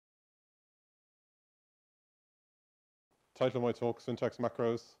title of my talk, Syntax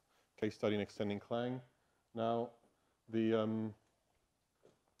Macros, Case Study in Extending Clang. Now, the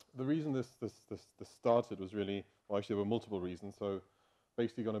reason this started was really, well, actually there were multiple reasons. So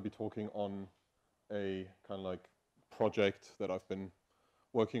basically going to be talking on a kind of like project that I've been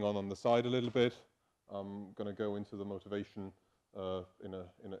working on the side a little bit. I'm going to go into the motivation in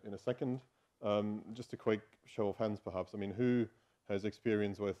a second. Just a quick show of hands, perhaps. I mean, who has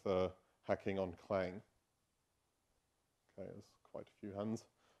experience with hacking on Clang? Okay, there's quite a few hands.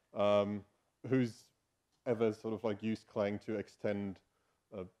 Who's ever sort of like used Clang to extend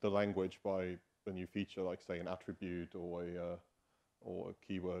the language by a new feature, like say an attribute or a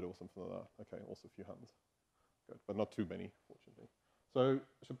keyword or something like that? Okay, also a few hands. Good, but not too many, fortunately. So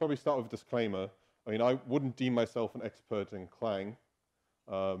I should probably start with a disclaimer. I mean, I wouldn't deem myself an expert in Clang.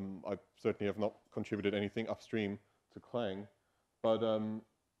 I certainly have not contributed anything upstream to Clang, but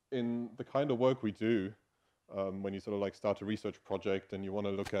in the kind of work we do, when you sort of like start a research project and you want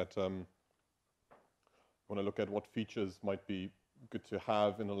to look at what features might be good to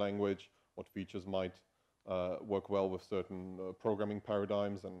have in a language, what features might work well with certain programming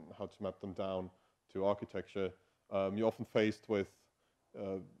paradigms and how to map them down to architecture, you're often faced with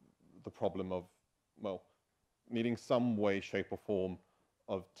the problem of, well, needing some way, shape or form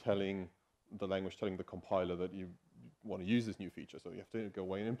of telling the language, telling the compiler that you want to use this new feature, so you have to go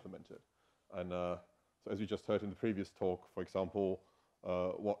away and implement it. And so as we just heard in the previous talk, for example,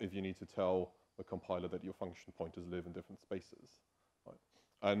 what if you need to tell the compiler that your function pointers live in different spaces? Right.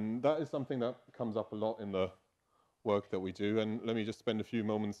 And that is something that comes up a lot in the work that we do. And let me just spend a few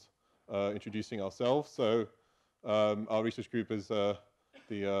moments introducing ourselves. So our research group is well,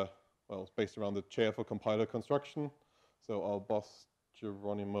 it's based around the chair for compiler construction. So our boss,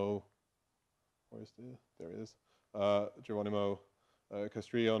 Geronimo, where is there he is. Geronimo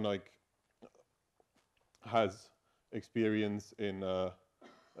Castrillon, like, has experience in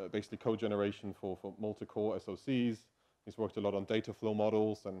basically code generation for multi-core SOCs. He's worked a lot on data flow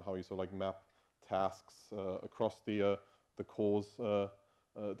models and how you sort of like map tasks across the cores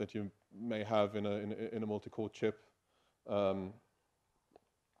that you may have in a multi-core chip. So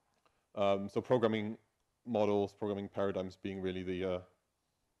programming models, programming paradigms being really the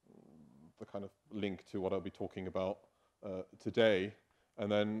kind of link to what I'll be talking about today. And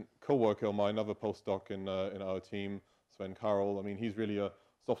then co-worker of mine, another postdoc in our team, Sven Karol, I mean, he's really a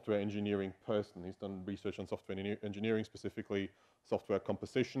software engineering person. He's done research on software engineering, specifically software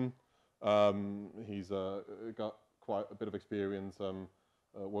composition. He's got quite a bit of experience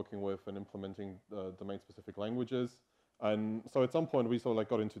working with and implementing domain-specific languages. And so at some point, we sort of like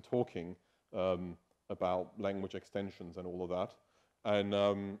got into talking about language extensions and all of that. And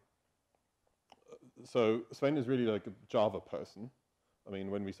so Sven is really like a Java person. I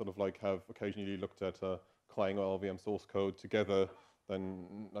mean, when we sort of like have occasionally looked at Clang or LLVM source code together, then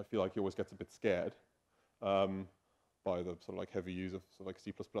I feel like he always gets a bit scared by the sort of like heavy use of sort of like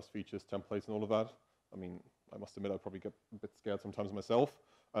C++ features, templates, and all of that. I mean, I must admit I probably get a bit scared sometimes myself.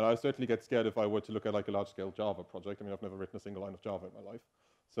 And I certainly get scared if I were to look at like a large-scale Java project. I mean, I've never written a single line of Java in my life.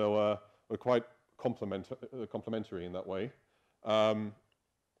 So we're quite complementary in that way.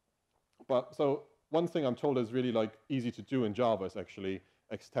 But so one thing I'm told is really like easy to do in Java is actually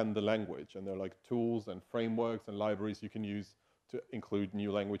extend the language. And there are like tools and frameworks and libraries you can use to include new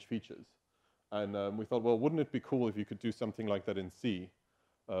language features. And we thought, well, wouldn't it be cool if you could do something like that in C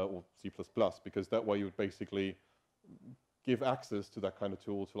or C++? Because that way you would basically give access to that kind of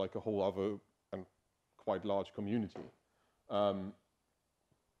tool to like a whole other and quite large community. Yeah,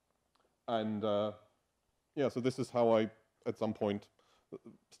 so this is how I, at some point,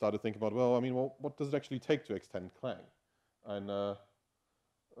 started thinking about, well, I mean, what does it actually take to extend Clang? And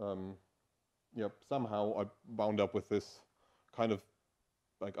yeah, somehow I wound up with this kind of,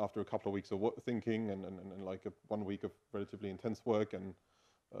 like after a couple of weeks of thinking and like 1 week of relatively intense work and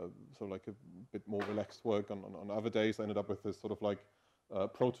sort of like a bit more relaxed work on other days, I ended up with this sort of like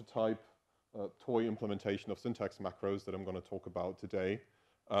prototype toy implementation of syntax macros that I'm going to talk about today.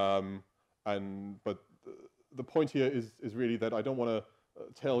 But the point here is really that I don't want to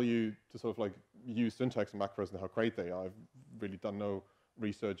tell you to sort of like use syntax macros and how great they are. I've really done no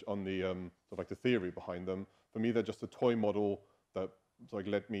research on the sort of like the theory behind them. For me, they're just a toy model that sort of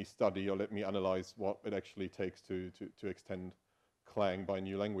like let me study or let me analyze what it actually takes to extend Clang by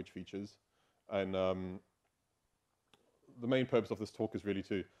new language features. And the main purpose of this talk is really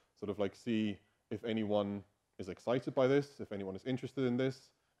to sort of like see if anyone is excited by this, if anyone is interested in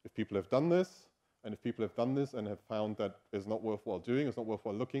this, if people have done this, and if people have done this and have found that it's not worthwhile doing, it's not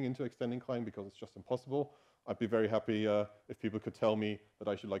worthwhile looking into extending Clang because it's just impossible, I'd be very happy if people could tell me that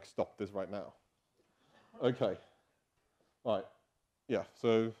I should like stop this right now. Okay. Right, yeah,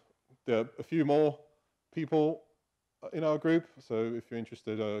 so there are a few more people in our group, so if you're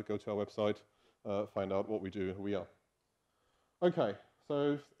interested, go to our website, find out what we do and who we are. Okay,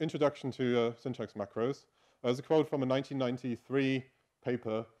 so introduction to syntax macros. There's a quote from a 1993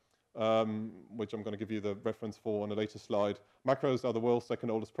 paper, which I'm going to give you the reference for on a later slide. Macros are the world's second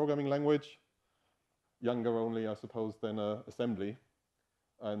oldest programming language, younger only, I suppose, than assembly.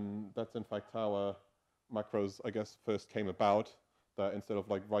 And that's in fact how macros, I guess, first came about, that instead of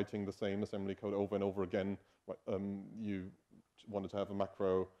like writing the same assembly code over and over again, you wanted to have a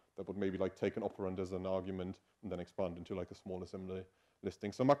macro that would maybe like take an operand as an argument and then expand into like a small assembly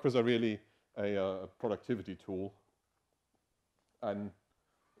listing. So macros are really a productivity tool. And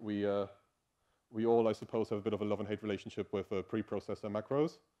we all, I suppose, have a bit of a love and hate relationship with preprocessor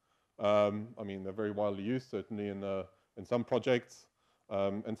macros. I mean, they're very widely used, certainly in some projects.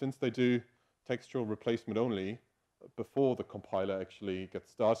 And since they do textual replacement only before the compiler actually gets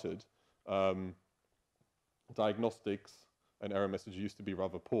started, diagnostics and error message used to be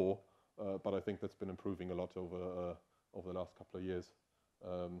rather poor, but I think that's been improving a lot over the last couple of years,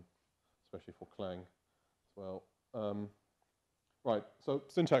 especially for Clang as well. Right, so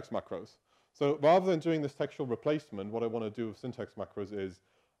syntax macros. So rather than doing this textual replacement, what I want to do with syntax macros is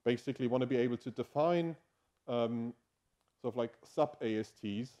basically want to be able to define sort of like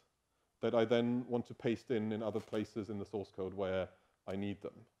sub-ASTs that I then want to paste in other places in the source code where I need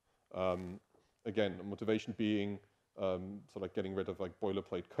them. Again, the motivation being sort of like getting rid of like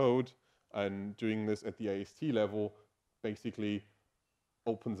boilerplate code, and doing this at the AST level basically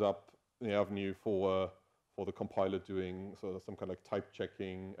opens up the avenue for the compiler doing sort of some kind of like type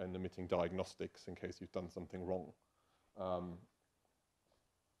checking and emitting diagnostics in case you've done something wrong.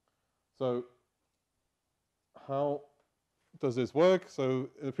 So how does this work? So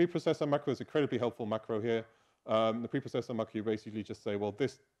the preprocessor macro is an incredibly helpful macro here. The preprocessor macro, you basically just say, well,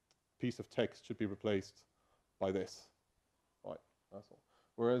 this piece of text should be replaced by this. Right, that's all.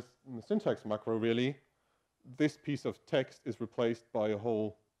 Whereas in the syntax macro, really, this piece of text is replaced by a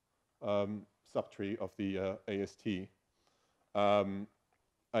whole subtree of the AST.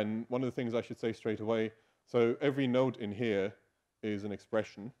 And one of the things I should say straight away, so every node in here is an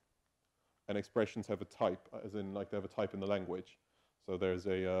expression, and expressions have a type, as in like they have a type in the language. So there's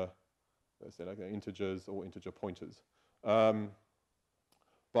a, let's say like integers or integer pointers.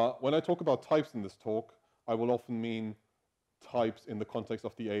 But when I talk about types in this talk, I will often mean types in the context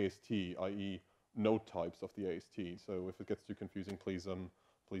of the AST, i.e. node types of the AST. So if it gets too confusing, please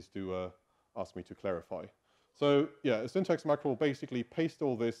do ask me to clarify. So yeah, a syntax macro will basically paste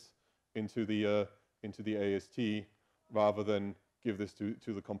all this into the AST rather than give this to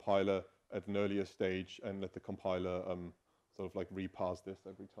the compiler at an earlier stage and let the compiler sort of like reparse this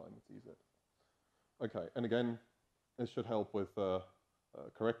every time it sees it. Okay, and again, this should help with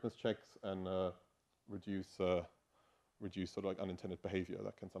correctness checks and reduce sort of like unintended behavior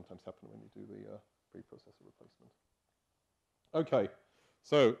that can sometimes happen when you do the preprocessor replacement. Okay,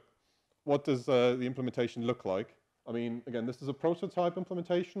 so what does the implementation look like? I mean, again, this is a prototype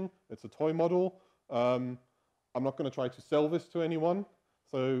implementation. It's a toy model. I'm not going to try to sell this to anyone.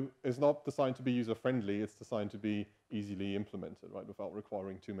 So it's not designed to be user-friendly. It's designed to be easily implemented, right, without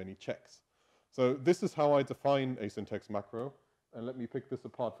requiring too many checks. So this is how I define a syntax macro. And let me pick this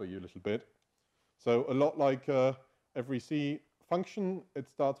apart for you a little bit. So a lot like every C function, it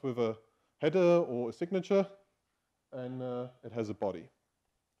starts with a header or a signature, and it has a body.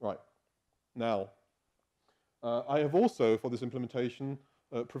 Right. Now, I have also, for this implementation,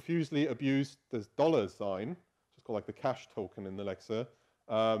 profusely abused this $sign, which is called like the cache token in the Lexer,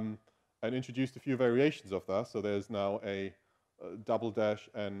 and introduced a few variations of that. So there's now a double dash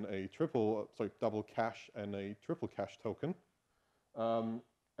and a double cache and a triple cache token.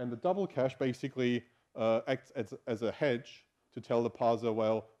 And the double cache basically acts as a hedge to tell the parser,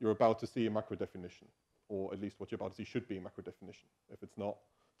 well, you're about to see a macro definition, or at least what you're about to see should be a macro definition. If it's not,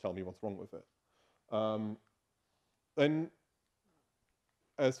 tell me what's wrong with it. Then,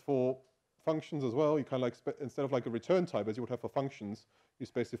 as for functions as well, you kind of like, instead of like a return type, as you would have for functions, you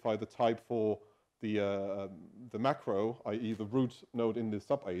specify the type for the macro, i.e. the root node in the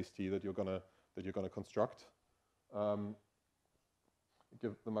sub-AST that you're gonna construct.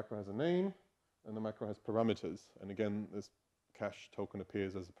 The macro has a name, and the macro has parameters. And again, this cache token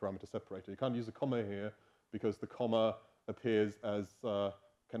appears as a parameter separator. You can't use a comma here because the comma appears as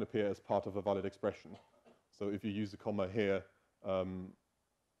can appear as part of a valid expression. So if you use a comma here,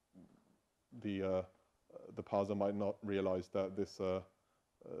 the parser might not realize that this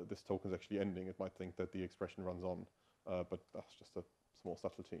token is actually ending. It might think that the expression runs on, but that's just a small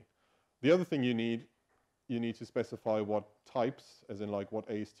subtlety. The other thing you need you need to specify what types, as in like what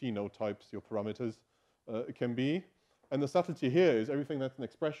AST node types your parameters can be. And the subtlety here is everything that's an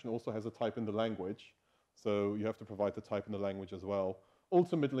expression also has a type in the language. So you have to provide the type in the language as well.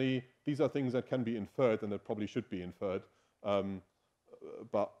 Ultimately, these are things that can be inferred and that probably should be inferred.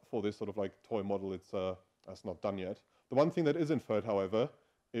 But for this sort of like toy model, that's not done yet. The one thing that is inferred, however,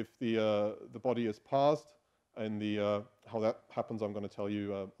 if the body is parsed, and how that happens, I'm going to tell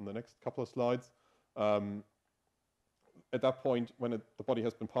you on the next couple of slides. At that point, when the body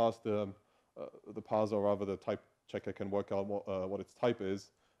has been parsed, the parser, or rather the type checker, can work out what its type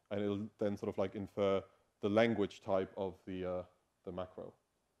is, and it'll then sort of like infer the language type of the macro.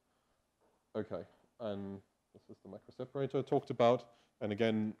 Okay, and this is the macro separator I talked about. And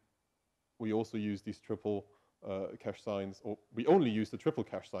again, we also use these triple cache signs, or we only use the triple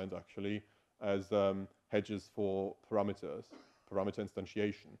cache signs actually, as hedges for parameter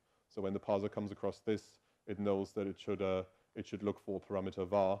instantiation. So when the parser comes across this, it knows that it should look for parameter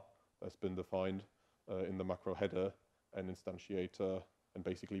var that's been defined in the macro header, and instantiate and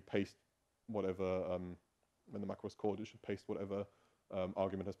basically paste whatever, when the macro is called, it should paste whatever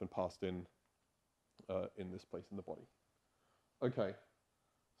argument has been passed in this place in the body. Okay,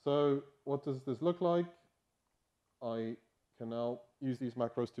 so what does this look like? I can now use these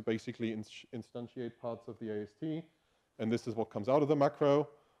macros to basically instantiate parts of the AST, and this is what comes out of the macro.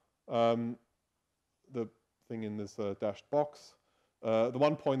 The thing in this dashed box. The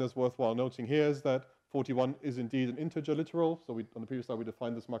one point that's worthwhile noting here is that 41 is indeed an integer literal. So on the previous slide, we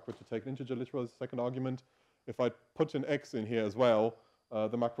defined this macro to take an integer literal as a second argument. If I put an x in here as well,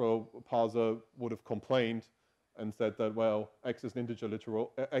 the macro parser would have complained and said that, well, x is an integer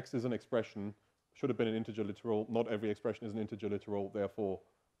literal, x is an expression, should have been an integer literal. Not every expression is an integer literal, therefore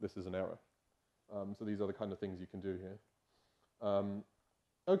this is an error. So these are the kind of things you can do here.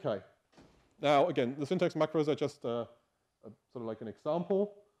 Okay. Now, again, the syntax macros are just sort of like an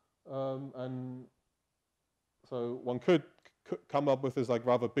example. And so one could come up with this like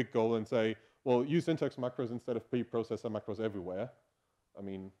rather big goal and say, well, use syntax macros instead of preprocessor macros everywhere. I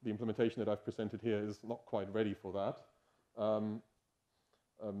mean, the implementation that I've presented here is not quite ready for that.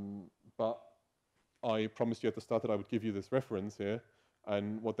 But I promised you at the start that I would give you this reference here.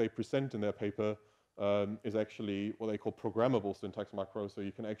 And what they present in their paper is actually what they call programmable syntax macros. So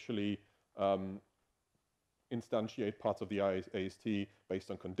you can actually instantiate parts of the AST based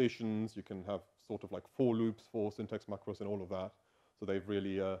on conditions. You can have sort of like for loops for syntax macros and all of that. So they've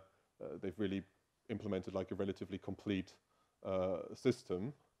really implemented like a relatively complete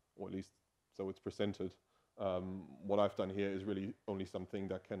system, or at least so it's presented. What I've done here is really only something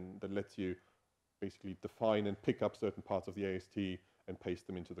that lets you basically define and pick up certain parts of the AST and paste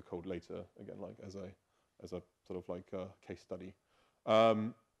them into the code later, again, like as a sort of like case study.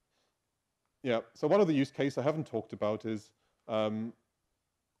 Yeah, so one of the use cases I haven't talked about is, or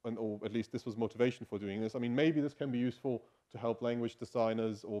at least this was motivation for doing this. I mean, maybe this can be useful to help language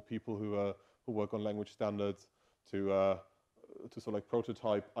designers or people who work on language standards to sort of like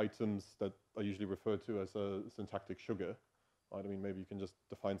prototype items that are usually referred to as a syntactic sugar. Right? I mean, maybe you can just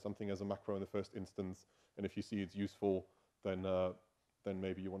define something as a macro in the first instance, and if you see it's useful, then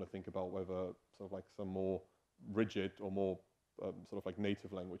maybe you want to think about whether sort of like some more rigid or more sort of like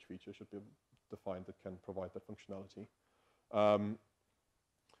native language feature should be defined that can provide that functionality.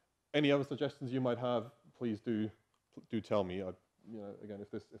 Any other suggestions you might have, please do tell me. Again,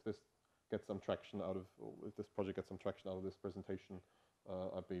 if this gets some traction out of, or if this project gets some traction out of this presentation,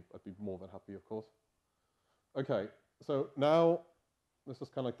 I'd be more than happy, of course. Okay, so now this is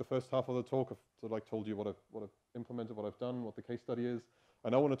kind of like the first half of the talk. I've sort of like told you what I've implemented, what I've done, what the case study is,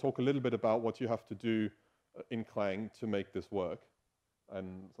 and I want to talk a little bit about what you have to do in Clang to make this work,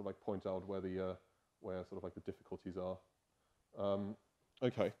 and sort of like point out where sort of like the difficulties are.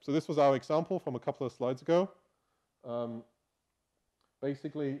 Okay, so this was our example from a couple of slides ago.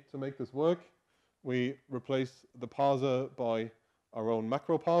 Basically, to make this work, we replace the parser by our own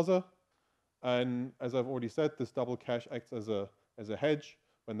macro parser, and as I've already said, this double cache acts as a hedge.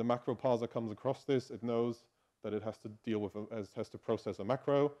 When the macro parser comes across this, it knows that it has to deal with has to process a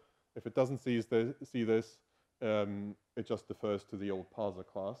macro. If it doesn't see this, it just defers to the old parser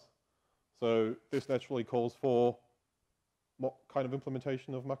class. So this naturally calls for what kind of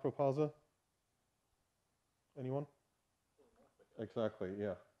implementation of macro parser? Anyone? Exactly,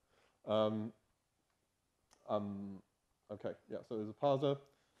 yeah. Okay, yeah, so there's a parser,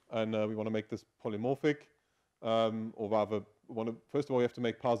 and we want to make this polymorphic, or rather, first of all, we have to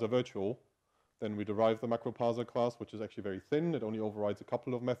make parser virtual. Then we derive the macro parser class, which is actually very thin. It only overrides a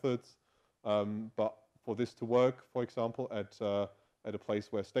couple of methods. But for this to work, for example, at a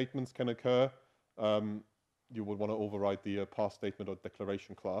place where statements can occur, you would want to override the pass statement or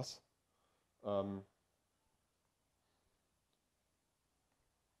declaration class.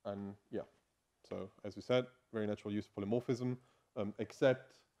 And yeah, so as we said, very natural use of polymorphism,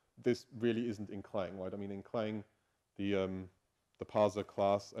 except this really isn't in Clang, right? I mean, in Clang, the parser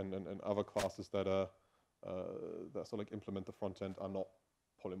class and other classes that sort of like implement the front end are not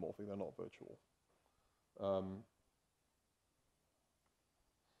polymorphic, they're not virtual.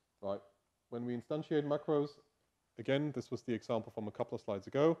 Right, when we instantiate macros, again, this was the example from a couple of slides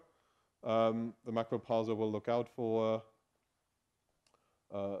ago. The macro parser will look out for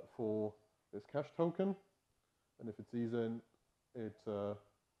this cache token, and if it's easy, it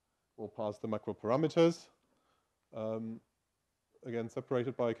will pass the macro parameters. Again,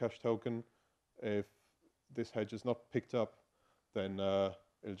 separated by a cache token. If this hedge is not picked up, then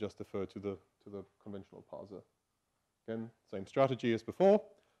it'll just defer to the conventional parser. Again, same strategy as before,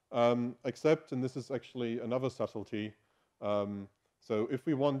 except, and this is actually another subtlety. So if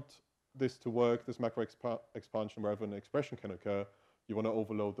we want this to work, this macro expansion wherever an expression can occur, you want to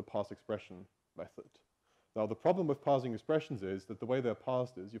overload the parse expression method. Now, the problem with parsing expressions is that the way they're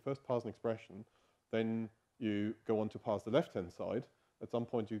parsed is you first parse an expression, then you go on to parse the left-hand side. At some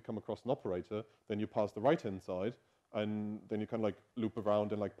point, you come across an operator, then you parse the right-hand side, and then you kind of like loop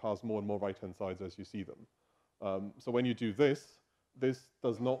around and like parse more and more right-hand sides as you see them. So when you do this, this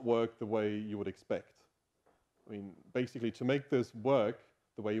does not work the way you would expect. I mean, basically, to make this work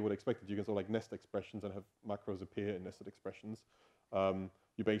the way you would expect it, you can sort of like nest expressions and have macros appear in nested expressions.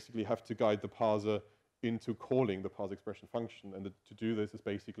 You basically have to guide the parser into calling the parse expression function, and to do this is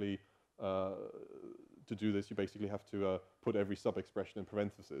basically you basically have to put every sub-expression in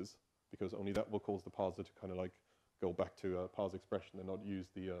parentheses, because only that will cause the parser to kind of like go back to parse expression and not use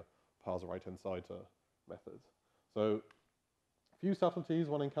the parser right-hand side method. So a few subtleties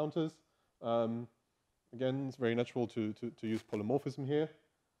one encounters. Again, it's very natural to use polymorphism here.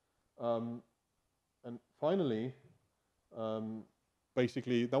 And finally,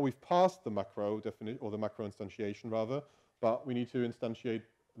 basically, now we've passed the macro definition, or the macro instantiation rather, but we need to instantiate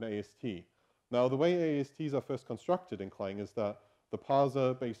an AST. Now, the way ASTs are first constructed in Clang is that the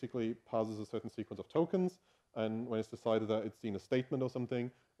parser basically parses a certain sequence of tokens, and when it's decided that it's seen a statement or something,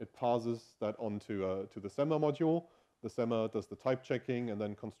 it parses that onto to the SEMA module. The SEMA does the type checking and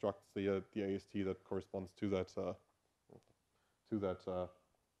then constructs the AST that corresponds to that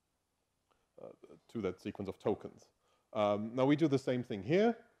sequence of tokens. Now we do the same thing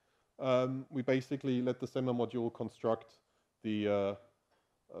here. We basically let the SEMA module construct the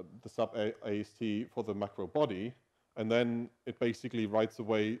sub AST for the macro body, and then it basically writes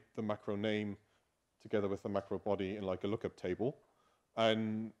away the macro name together with the macro body in like a lookup table.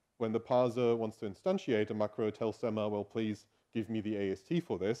 And when the parser wants to instantiate a macro, it tells SEMA, well, please give me the AST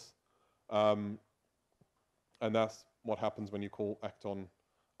for this. And that's what happens when you call act on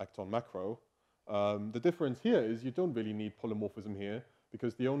macro. The difference here is you don't really need polymorphism here,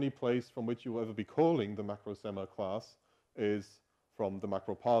 because the only place from which you will ever be calling the macro SEMA class is from the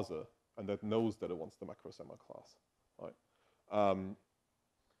macro parser, and that knows that it wants the macro SEMA class. Right?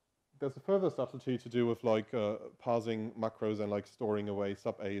 There's a further subtlety to do with like parsing macros and like storing away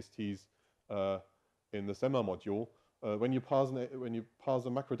sub ASTs in the SEMA module. When you parse a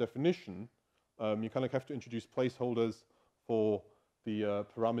macro definition, you kind of have to introduce placeholders for the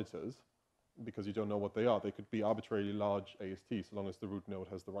parameters, because you don't know what they are. They could be arbitrarily large ASTs, so long as the root node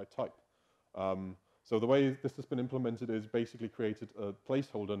has the right type. So the way this has been implemented is basically created a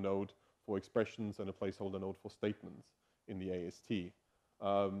placeholder node for expressions and a placeholder node for statements in the AST.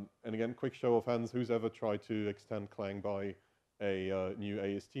 And again, quick show of hands, who's ever tried to extend Clang by a new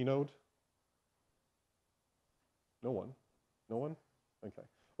AST node? No one? No one? Okay.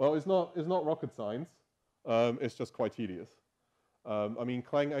 Well, it's not rocket science. It's just quite tedious. I mean,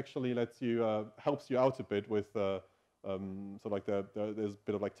 Clang actually lets you, helps you out a bit with, so like there's a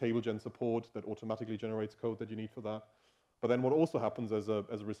bit of like table gen support that automatically generates code that you need for that. But then what also happens as a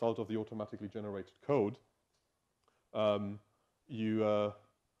result of the automatically generated code, you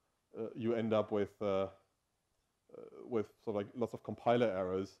end up with sort of like lots of compiler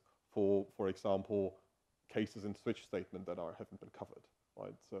errors for example, cases in switch statement that haven't been covered,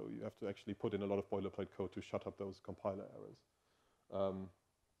 right? So you have to actually put in a lot of boilerplate code to shut up those compiler errors.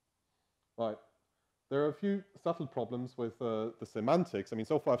 Right. There are a few subtle problems with the semantics. I mean,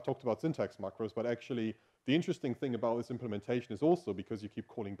 so far I've talked about syntax macros, but actually the interesting thing about this implementation is also because you keep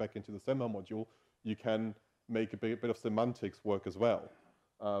calling back into the SEMA module, you can make a bit of semantics work as well.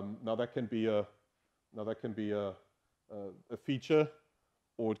 Now that can be a feature,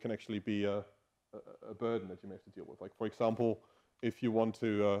 or it can actually be a burden that you may have to deal with. Like, for example, if you want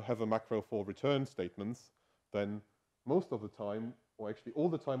to have a macro for return statements, then most of the time, or actually all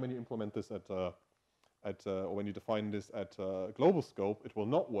the time when you implement this or when you define this at global scope, it will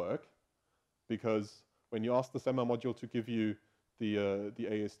not work, because when you ask the SEMA module to give you the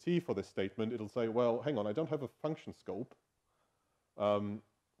AST for this statement, it'll say, well, hang on, I don't have a function scope.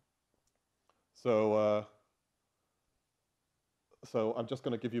 So I'm just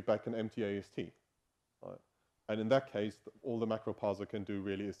going to give you back an empty AST. Right? And in that case, all the macro parser can do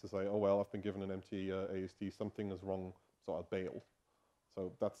really is to say, oh, well, I've been given an empty AST, something is wrong, so I'll bail.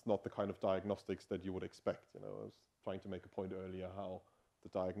 So that's not the kind of diagnostics that you would expect. You know, I was trying to make a point earlier how the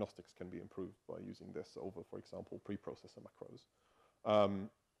diagnostics can be improved by using this over, for example, preprocessor macros.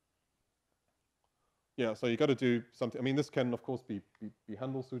 Yeah, so you got to do something. I mean, this can, of course, be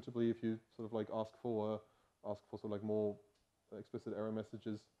handled suitably if you sort of like ask for sort of like more explicit error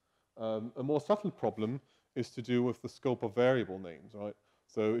messages. A more subtle problem is to do with the scope of variable names, right?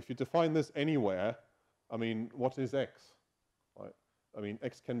 So if you define this anywhere, I mean, what is X, right? I mean,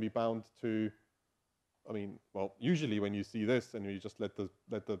 X can be bound to, I mean, well, usually when you see this and you just let the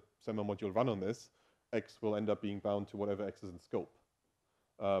SEMA module run on this, X will end up being bound to whatever X is in scope.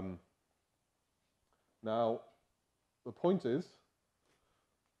 Now, the point is,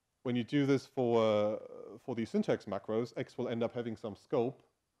 when you do this for these syntax macros, X will end up having some scope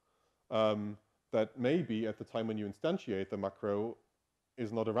that maybe at the time when you instantiate the macro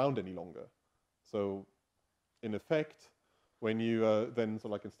is not around any longer. So, in effect, when you then sort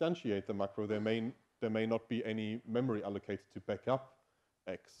of like instantiate the macro, there may not be any memory allocated to back up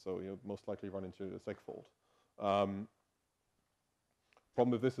X, so you'll most likely run into a segfault.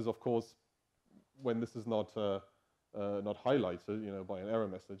 Problem with this is, of course, when this is not highlighted, you know, by an error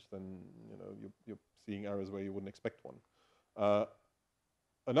message, then you know you're seeing errors where you wouldn't expect one.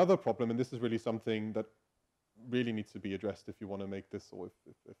 Another problem, and this is really something that really needs to be addressed if you want to make this, or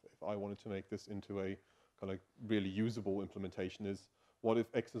if I wanted to make this into a kind of really usable implementation, is what if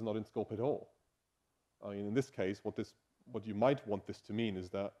X is not in scope at all? I mean, in this case, what you might want this to mean is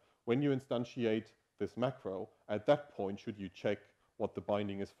that when you instantiate this macro, at that point, should you check what the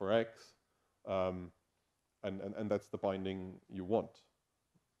binding is for X, and that's the binding you want.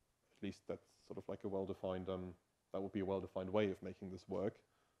 At least that's sort of like a well-defined, that would be a well-defined way of making this work.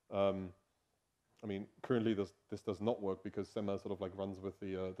 I mean, currently this does not work because SEMA sort of like runs with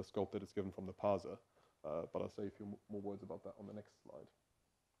the scope that is given from the parser. But I'll say a few more words about that on the next slide.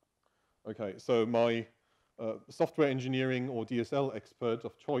 Okay, so my software engineering or DSL expert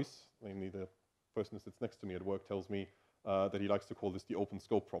of choice, namely the person who sits next to me at work, tells me that he likes to call this the open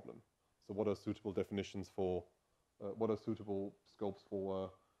scope problem. So what are suitable definitions for, what are suitable scopes for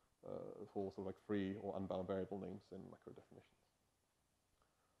sort of like free or unbound variable names in macro definitions?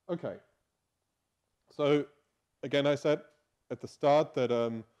 Okay, so again, I said at the start that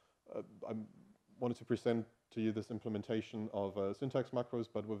I wanted to present to you this implementation of syntax macros,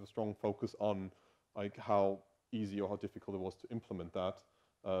 but with a strong focus on like how easy or how difficult it was to implement that,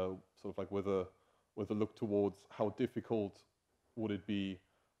 sort of like with a look towards how difficult would it be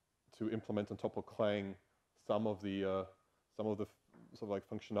to implement on top of Clang some of the sort of like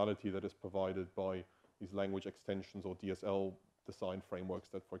functionality that is provided by these language extensions or DSL design frameworks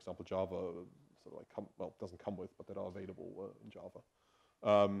that, for example, Java sort of like doesn't come with, but that are available in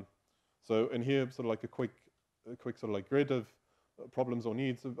Java. So in here, sort of like a quick sort of like grid of problems or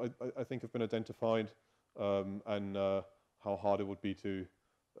needs I think have been identified, and how hard it would be to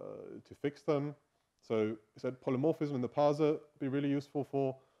fix them. So I said polymorphism in the parser would be really useful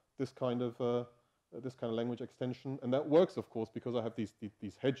for this kind of language extension, and that works, of course, because I have these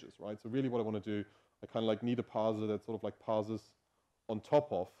hedges, right? So really, what I want to do, I kind of like need a parser that sort of like parses on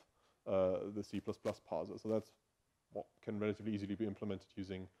top of the C++ parser. So that's what can relatively easily be implemented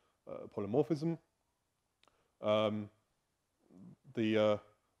using polymorphism. The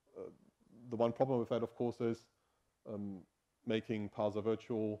one problem with that, of course, is making parser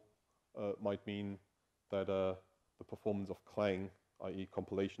virtual might mean that the performance of Clang, i.e.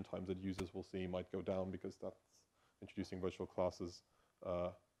 compilation times that users will see, might go down, because that's introducing virtual classes,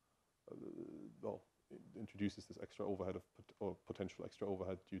 well, introduces this extra overhead or potential extra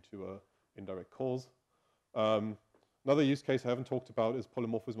overhead due to indirect calls. Another use case I haven't talked about is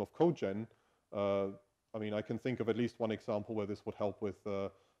polymorphism of code gen. I mean, I can think of at least one example where this would help with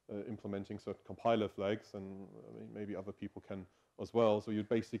implementing certain compiler flags, and I mean, maybe other people can as well. So you would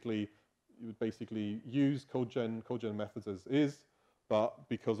basically use code gen methods as is, but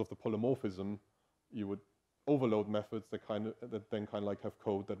because of the polymorphism, you would overload methods that then kind of like have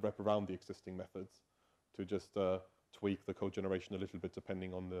code that wrap around the existing methods to just tweak the code generation a little bit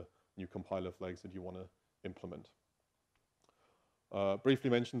depending on the new compiler flags that you want to implement. Briefly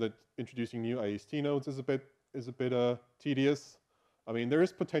mentioned that introducing new AST nodes is a bit tedious. I mean, there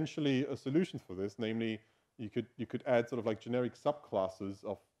is potentially a solution for this, namely you could add sort of like generic subclasses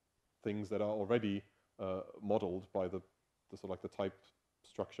of things that are already modeled by the sort of like the type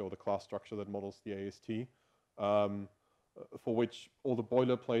structure or the class structure that models the AST, for which all the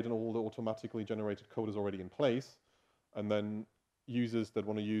boilerplate and all the automatically generated code is already in place, and then users that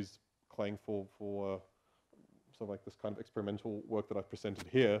want to use Clang for sort of like this kind of experimental work that I've presented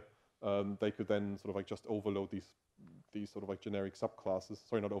here, they could then sort of like just overload these sort of like generic subclasses.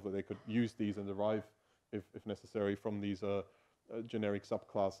 Sorry, not overload. They could use these and derive, if necessary, from these generic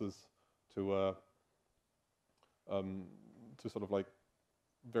subclasses to sort of like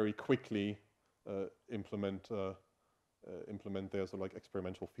very quickly implement their sort of like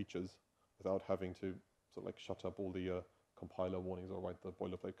experimental features without having to sort of like shut up all the compiler warnings or write the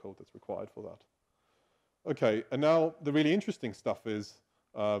boilerplate code that's required for that. Okay, and now the really interesting stuff is,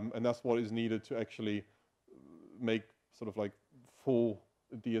 and that's what is needed to actually make sort of like full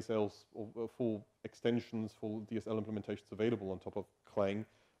DSLs or full extensions, full DSL implementations available on top of Clang,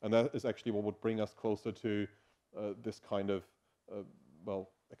 and that is actually what would bring us closer to this kind of, well,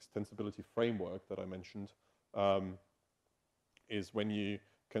 extensibility framework that I mentioned, is when you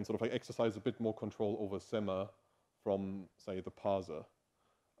can sort of like exercise a bit more control over Semma from, say, the parser.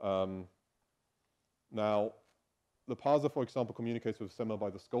 Now, the parser, for example, communicates with Semma by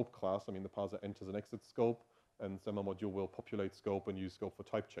the scope class. I mean, the parser enters and exits scope, and Semma module will populate scope and use scope for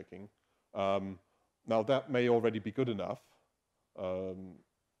type checking. Now, that may already be good enough,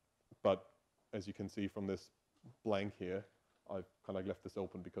 but as you can see from this blank here, I've kind of left this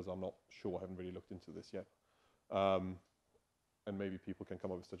open because I'm not sure. I haven't really looked into this yet. And maybe people can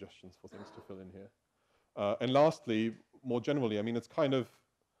come up with suggestions for things to fill in here. And lastly, more generally, I mean, it's kind of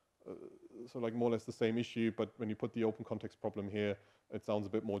sort of like more or less the same issue, but when you put the open context problem here, it sounds a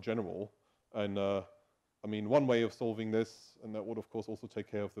bit more general. And I mean, one way of solving this, and that would of course also take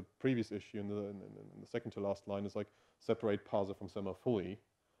care of the previous issue in the second to last line, is like separate parser from Semma fully.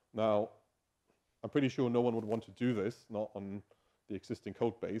 Now, I'm pretty sure no one would want to do this, not on the existing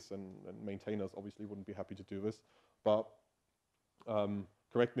code base, and maintainers obviously wouldn't be happy to do this. But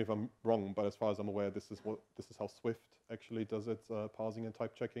correct me if I'm wrong, but as far as I'm aware, this is how Swift actually does its parsing and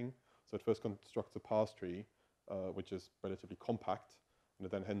type checking. So it first constructs a parse tree, which is relatively compact, and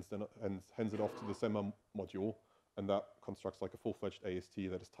it then hands it off to the Semma module, and that constructs like a full-fledged AST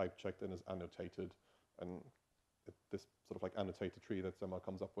that is type checked and is annotated. And this sort of like annotated tree that Semma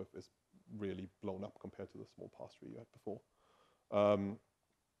comes up with is really blown up compared to the small parse tree you had before.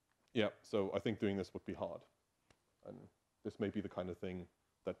 Yeah, so I think doing this would be hard, and this may be the kind of thing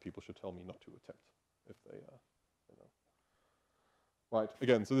that people should tell me not to attempt if they, you know. Right,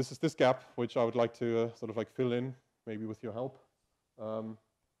 again, so this is this gap, which I would like to sort of like fill in, maybe with your help.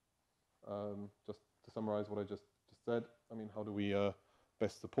 Just to summarize what I just said, I mean, how do we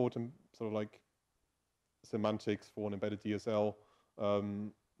best support sort of like semantics for an embedded DSL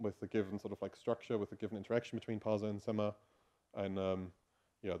with the given sort of like structure, with the given interaction between parser and Semma, and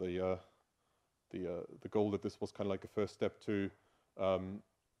yeah, the goal that this was kind of like a first step to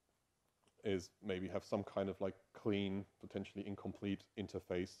is maybe have some kind of like clean, potentially incomplete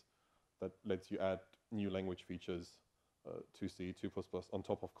interface that lets you add new language features to C, 2++ on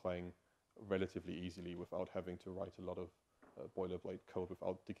top of Clang relatively easily without having to write a lot of boilerplate code,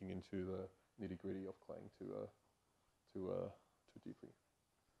 without digging into the nitty-gritty of Clang too deeply.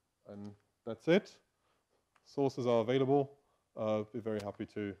 And that's it. Sources are available. Be very happy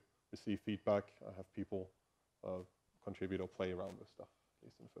to receive feedback. I have people contribute or play around with stuff, at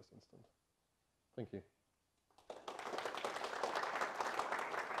least in the first instance. Thank you.